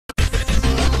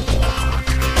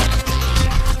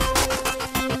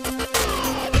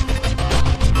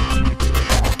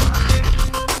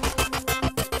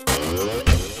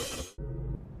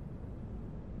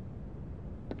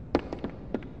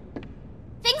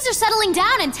Things are settling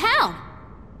down in town.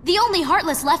 The only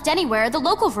Heartless left anywhere are the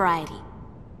local variety.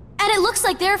 And it looks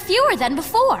like there are fewer than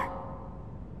before.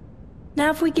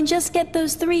 Now if we can just get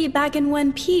those 3 back in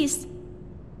one piece.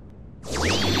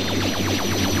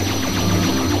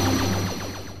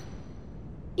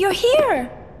 You're here!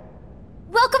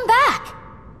 Welcome back!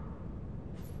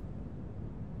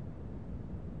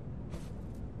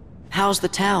 How's the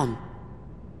town?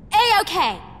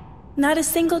 A-okay. Not a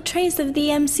single trace of the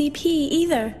MCP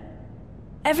either.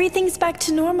 Everything's back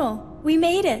to normal. We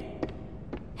made it.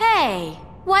 Hey,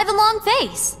 why the long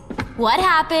face? What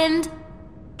happened?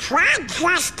 Trud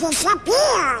just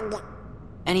disappeared.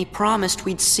 And he promised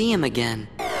we'd see him again.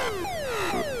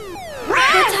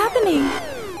 What's happening?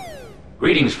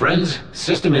 Greetings, friends.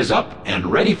 System is up and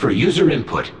ready for user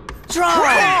input.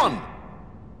 Tron!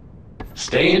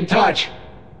 Stay in touch.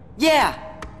 Yeah!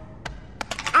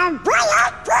 A boy,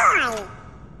 oh boy!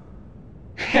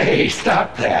 Hey,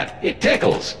 stop that. It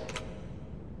tickles.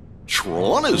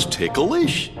 Tron is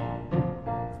ticklish?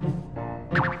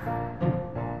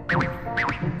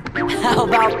 How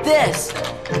about this?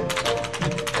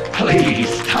 Please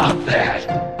stop that.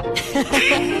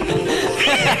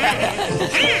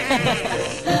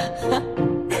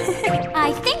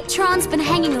 I think Tron's been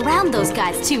hanging around those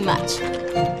guys too much.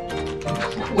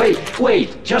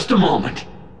 Wait, just a moment.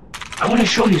 I want to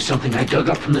show you something I dug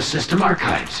up from the system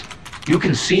archives. You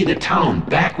can see the town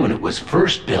back when it was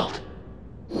first built.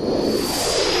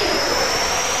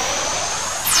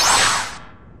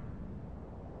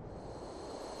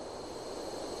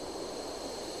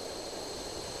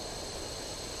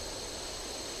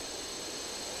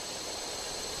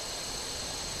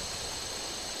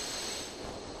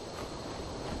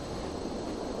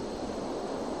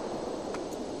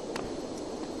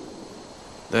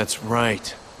 That's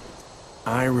right.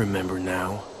 I remember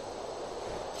now.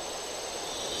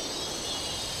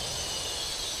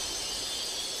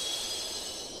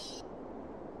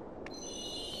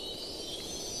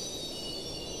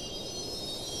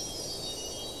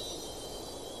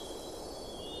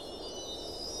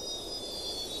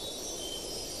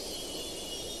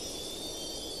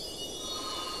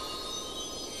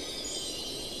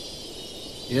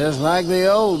 Just like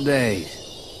the old days.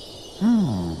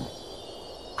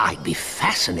 I'd be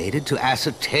fascinated to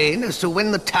ascertain as to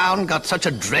when the town got such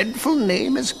a dreadful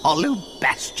name as Hollow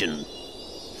Bastion.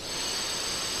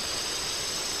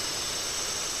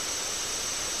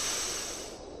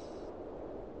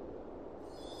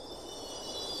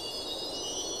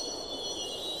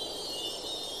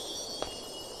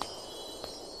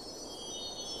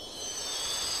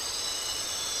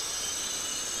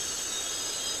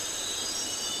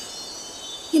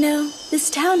 You know, this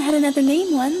town had another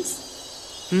name once.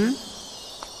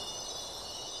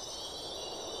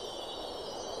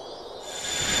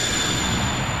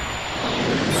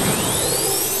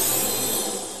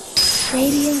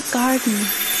 Radiant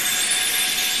Garden.